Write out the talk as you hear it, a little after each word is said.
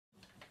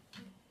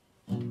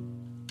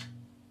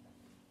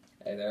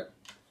Hey there,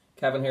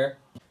 Kevin here.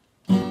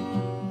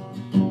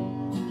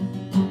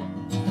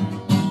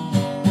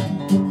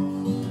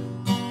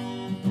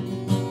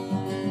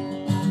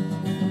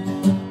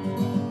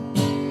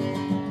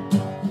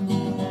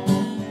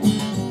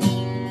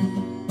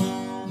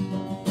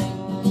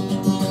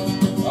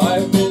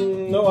 I've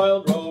been a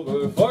wild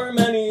rover for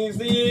many's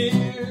the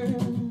year,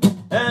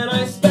 and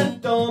I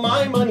spent all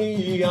my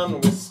money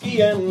on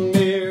whiskey and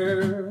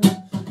beer.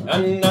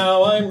 And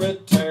now I'm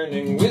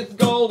returning with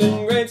gold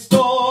in great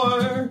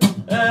store,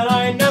 and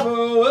I never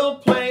will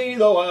play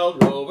the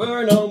wild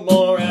rover no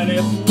more. And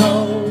it's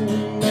no,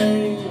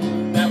 nay,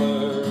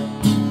 never,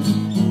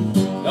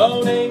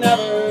 no, nay,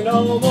 never,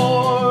 no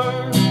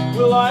more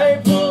will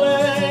I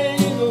play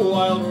the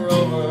wild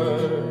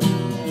rover.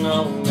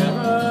 No,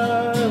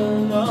 never,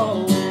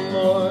 no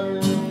more.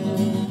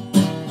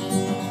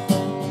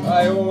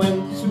 I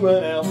went to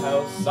an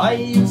alehouse I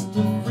used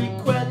to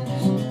frequent,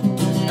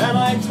 and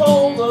I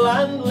told the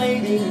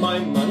landlady my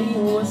money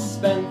was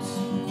spent.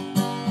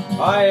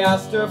 I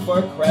asked her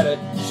for credit,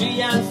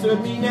 she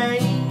answered me nay.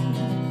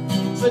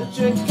 Such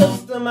a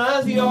custom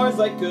as yours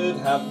I could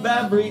have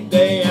every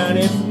day. And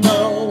it's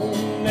no,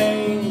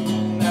 nay,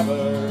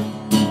 never,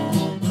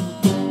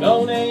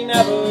 no, nay,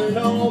 never,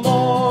 no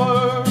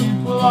more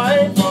will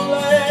I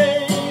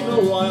play the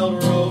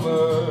wild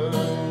rover.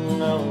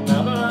 No,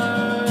 never,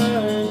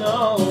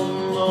 no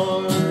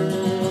more.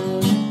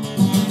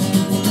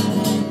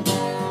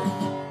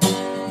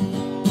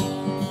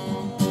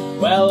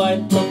 Well, I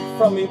took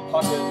from me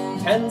pocket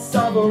 10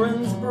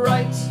 sovereigns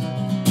bright,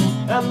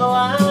 and the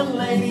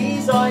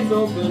landlady's eyes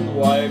opened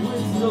wide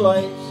with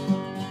delight.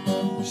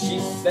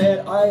 She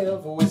said, I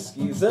have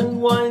whiskies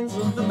and wines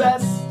of the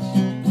best,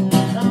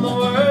 and the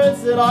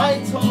words that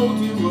I told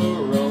you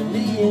were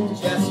only in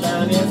jest.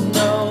 And it's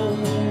no,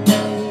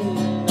 nay,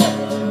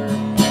 never,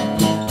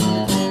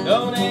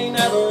 no, nay,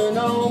 never,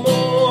 no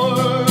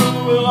more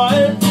will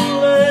I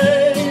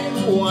play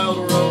the wild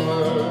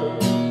rover.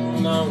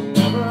 No,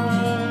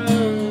 never,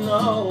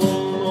 no more.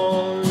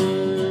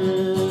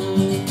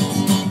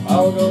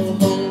 I'll go home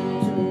to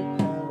my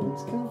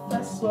parents,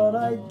 confess what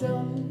I'd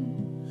done,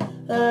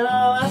 and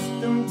I'll ask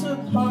them to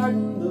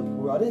pardon the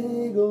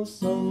prodigal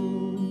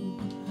son.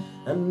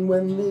 And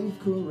when they've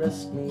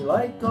caressed me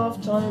like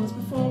oft times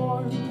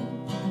before,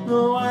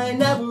 no, I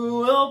never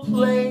will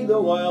play the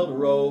wild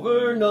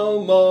rover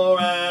no more.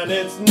 And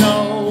it's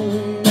no,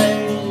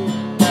 nay,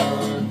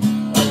 never,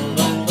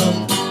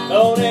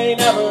 no, nay,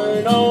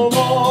 never, no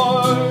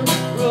more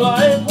will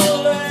I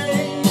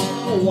play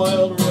the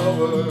wild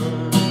rover.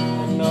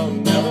 No,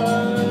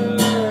 never,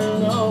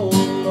 no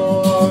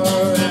more.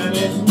 And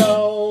it's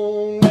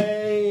no,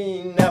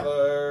 nay,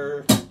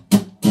 never,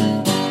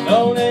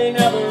 no, nay,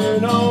 never,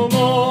 no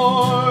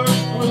more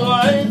will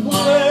I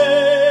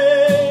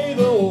play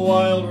the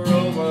wild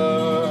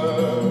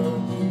rover.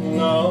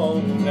 No,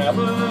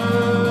 never,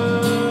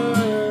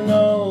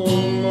 no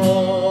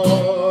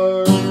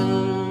more.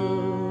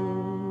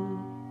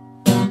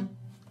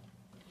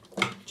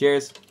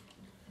 Cheers.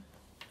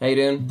 How you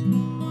doing?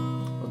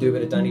 I'll do a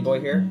bit of Danny Boy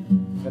here.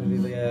 Gotta do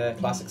the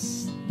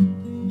classics.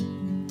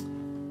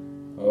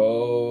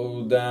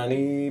 Oh,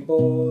 Danny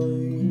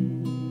Boy,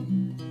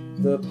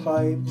 the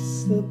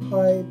pipes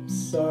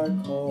are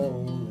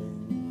calling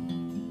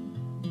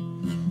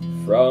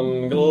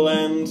from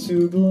glen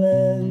to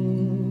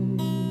glen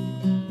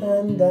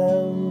and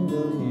down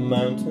the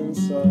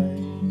mountainside.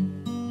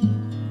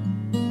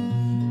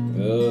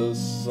 The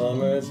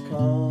summer's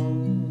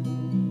come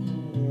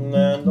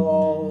and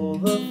all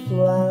the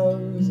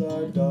flowers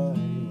are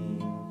dying.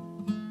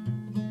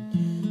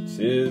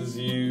 'Tis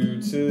you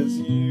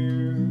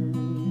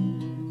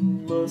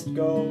must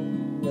go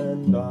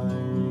and I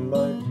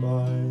might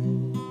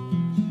bide.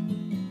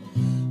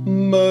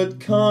 But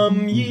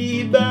come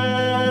ye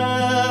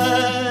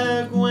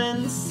back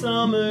when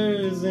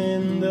summer's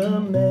in the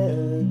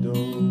meadow,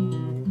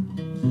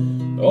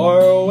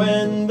 or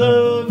when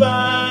the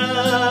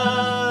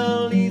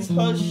valley's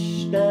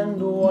hushed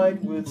and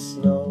white with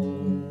snow.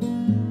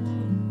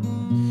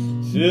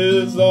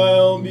 'Tis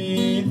I'll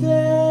be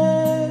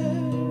there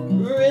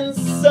in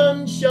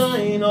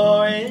sunshine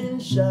or in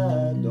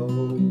shadow.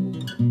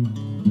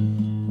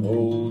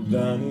 Oh,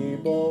 Danny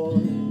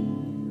Boy,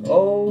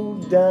 oh,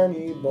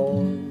 Danny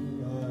Boy,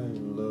 I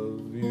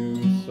love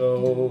you so.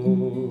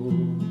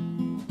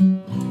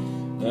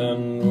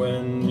 And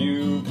when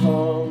you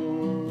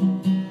come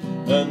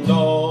and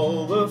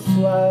all the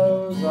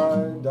flowers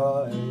are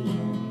dying,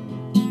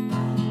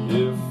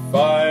 if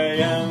I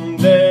am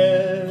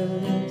dead,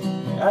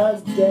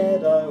 as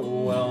dead I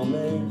well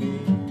may be,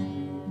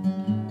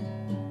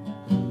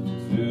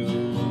 to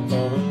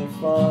come and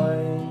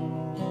find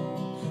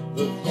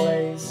the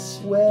place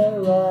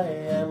where I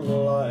am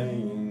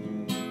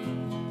lying,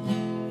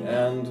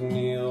 and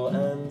kneel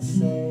and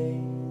say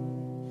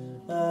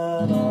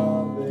an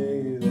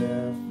Ave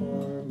there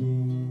for me.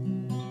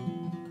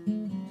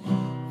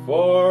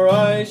 For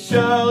I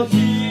shall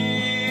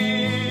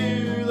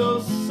hear, though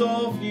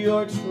soft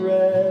your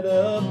tread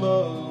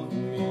above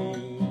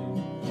me,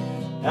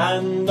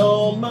 and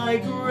all my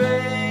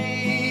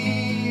graves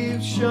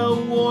shall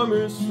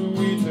warmer,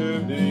 sweeter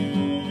be.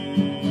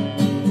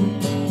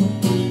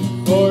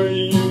 For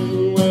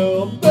you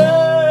will bend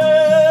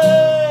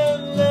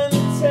and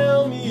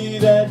tell me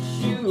that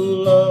you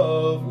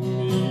love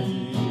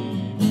me,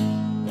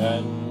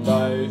 and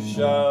I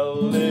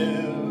shall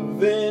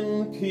live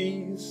in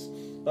peace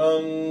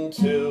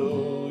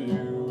until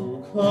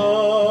you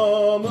come.